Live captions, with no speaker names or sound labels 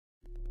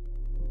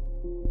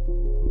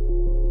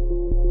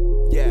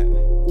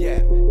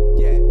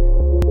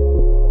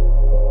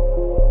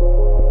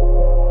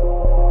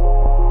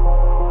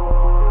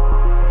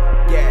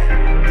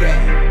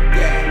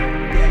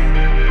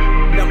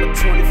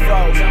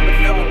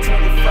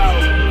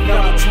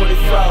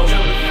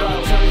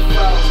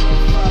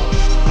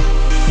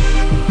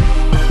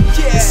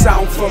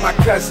for my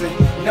cousin,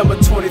 number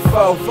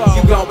 24.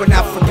 You gone but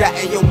not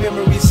forgotten, your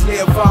memories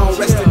live on.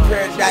 Rest in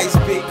paradise,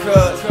 big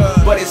cuz.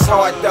 But it's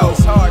hard though,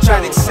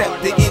 trying to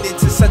accept the ending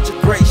to such a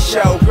great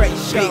show. Big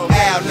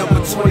Al,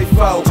 number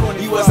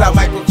 24. You was our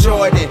Michael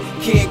Jordan,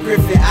 Ken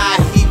Griffin, our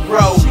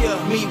hero.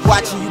 Me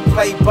watching you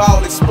play ball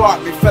and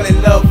spark me. Fell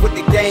in love with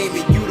the game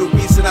and you the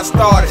reason I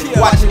started.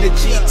 Watching the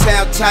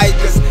G-Town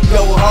Tigers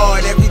go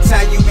hard. Every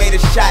time you made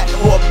a shot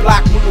or a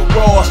block, we would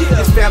roar.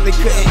 This family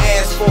couldn't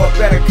ask for a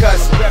better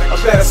cousin, a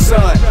better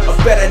son, a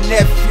better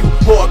nephew,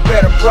 or a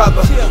better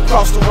brother.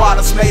 Across the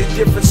waters made a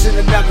difference in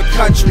another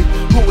country.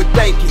 Who would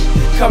think it?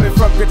 Coming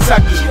from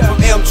Kentucky, from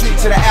Elm Tree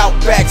to the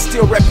Outback,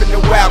 still repping the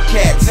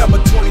Wildcats.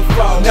 Number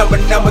 24,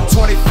 number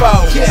 24.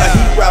 A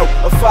hero,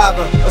 a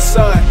father, a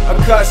son, a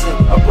cousin,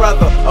 a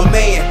brother, a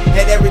man,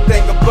 and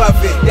everything above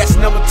it. That's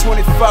number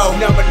 24,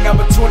 number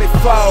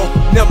 24,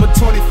 number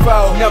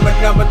 24,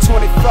 number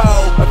 24.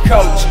 A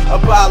coach, a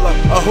baller,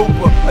 a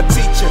hooper, a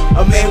teacher,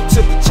 a man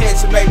who took a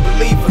chance and made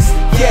believers.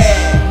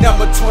 Yeah,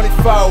 number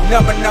 24,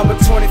 number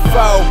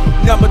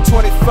 24, number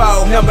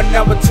 24, number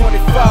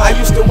 24. I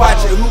used to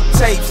watch your hoop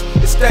tapes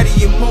and study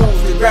your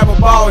moves, and grab a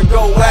ball and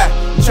go out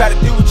and try to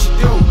do what you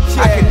do.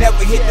 I could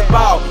never hit the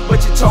ball,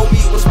 but you told me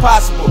it was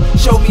possible.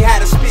 Showed me how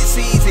to spit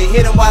seeds and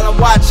hit them while I'm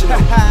watching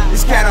them.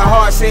 It's kinda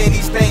hard saying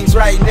these things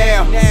right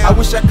now. I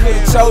wish I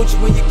could've told you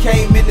when you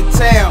came into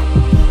town.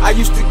 I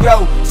used to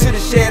go to the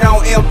shed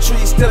on Elm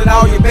Tree, stealing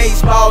all your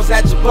baseballs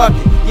out your bucket.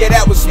 Yeah,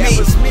 that was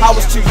me. I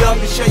was too young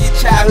to share your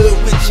childhood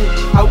with you.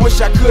 I wish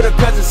I could've,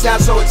 cause it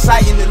sounds so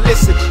exciting to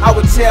listen. I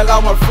would tell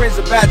all my friends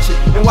about you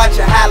and watch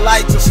your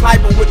highlights of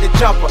sniping with the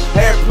jumper,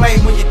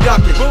 airplane when you're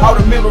dunking. All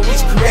the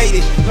memories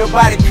created,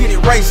 nobody could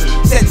erase it.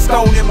 Set in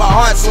stone in my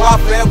heart, so I'll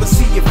forever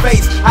see your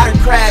face. I done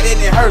cried and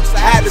it hurts.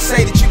 I had to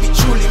say that you be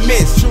truly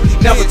missed.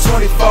 Number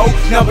 24,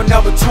 number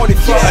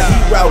 24. A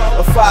hero,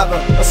 a father,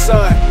 a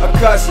son, a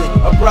cousin,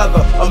 a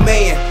brother, a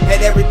man,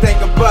 and everything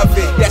above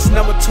it. That's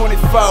number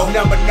 24,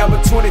 number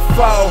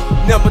 24,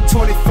 number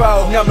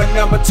 24,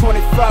 number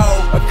 24.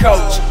 A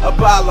coach, a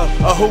baller,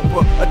 a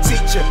hooper, a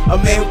teacher, a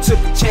man who took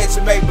a chance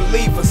and made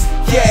believers.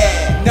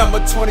 Yeah,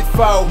 number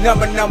 24,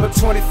 number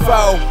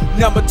 24,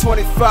 number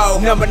 24,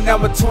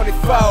 number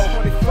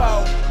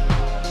 24.